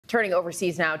Turning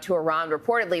overseas now to Iran,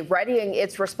 reportedly readying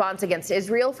its response against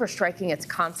Israel for striking its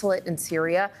consulate in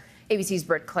Syria. ABC's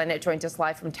Britt Clinton joins us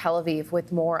live from Tel Aviv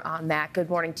with more on that. Good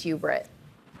morning to you, Britt.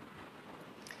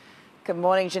 Good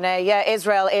morning, Janae. Yeah,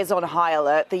 Israel is on high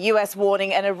alert. The U.S.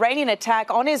 warning an Iranian attack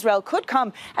on Israel could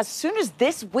come as soon as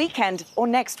this weekend or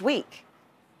next week.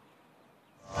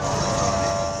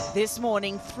 This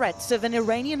morning, threats of an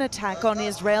Iranian attack on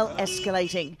Israel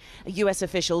escalating. A U.S.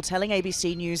 official telling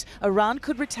ABC News Iran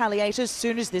could retaliate as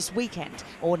soon as this weekend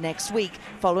or next week,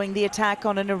 following the attack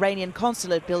on an Iranian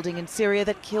consulate building in Syria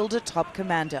that killed a top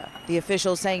commander. The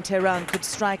official saying Tehran could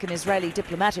strike an Israeli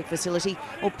diplomatic facility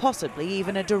or possibly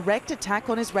even a direct attack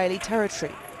on Israeli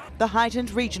territory. The heightened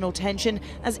regional tension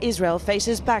as Israel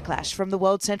faces backlash from the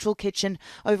World Central Kitchen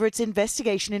over its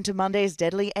investigation into Monday's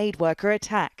deadly aid worker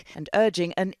attack and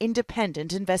urging an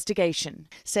independent investigation,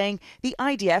 saying the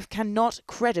IDF cannot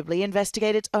credibly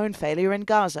investigate its own failure in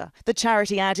Gaza. The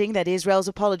charity adding that Israel's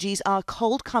apologies are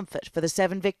cold comfort for the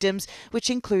 7 victims,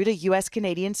 which include a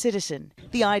US-Canadian citizen.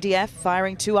 The IDF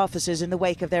firing 2 officers in the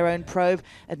wake of their own probe,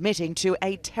 admitting to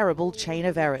a terrible chain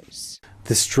of errors.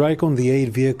 The strike on the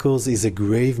aid vehicles is a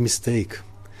grave mistake,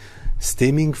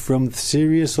 stemming from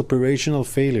serious operational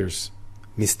failures,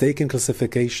 mistaken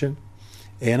classification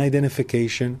and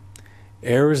identification,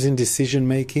 errors in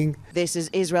decision-making. This as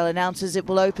Israel announces it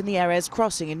will open the Erez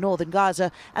crossing in northern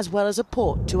Gaza as well as a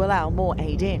port to allow more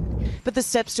aid in. But the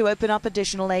steps to open up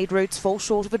additional aid routes fall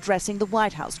short of addressing the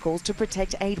White House calls to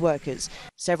protect aid workers.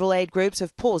 Several aid groups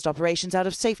have paused operations out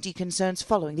of safety concerns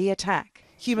following the attack.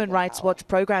 Human Rights Watch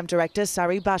Program Director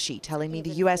Sari Bashi telling me the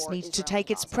U.S. needs to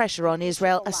take its pressure on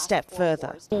Israel a step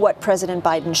further. What President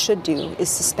Biden should do is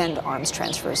suspend arms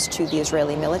transfers to the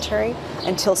Israeli military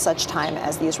until such time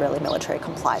as the Israeli military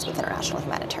complies with international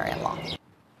humanitarian law.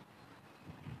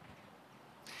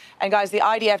 And guys, the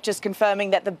IDF just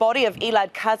confirming that the body of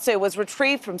Elad Katzer was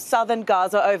retrieved from southern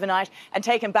Gaza overnight and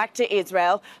taken back to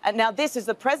Israel. And now this is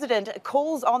the president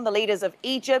calls on the leaders of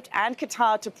Egypt and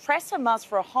Qatar to press Hamas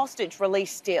for a hostage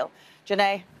release deal.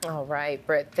 Janae. All right,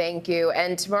 Britt, thank you.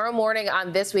 And tomorrow morning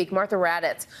on This Week, Martha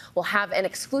Raddatz will have an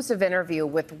exclusive interview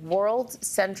with World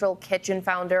Central Kitchen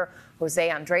founder Jose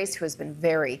Andres, who has been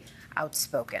very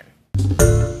outspoken.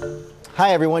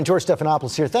 Hi, everyone. George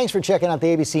Stephanopoulos here. Thanks for checking out the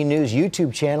ABC News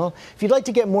YouTube channel. If you'd like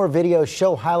to get more videos,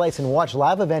 show highlights, and watch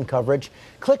live event coverage,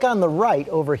 click on the right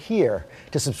over here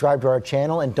to subscribe to our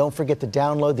channel. And don't forget to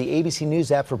download the ABC News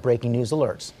app for breaking news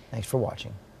alerts. Thanks for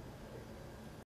watching.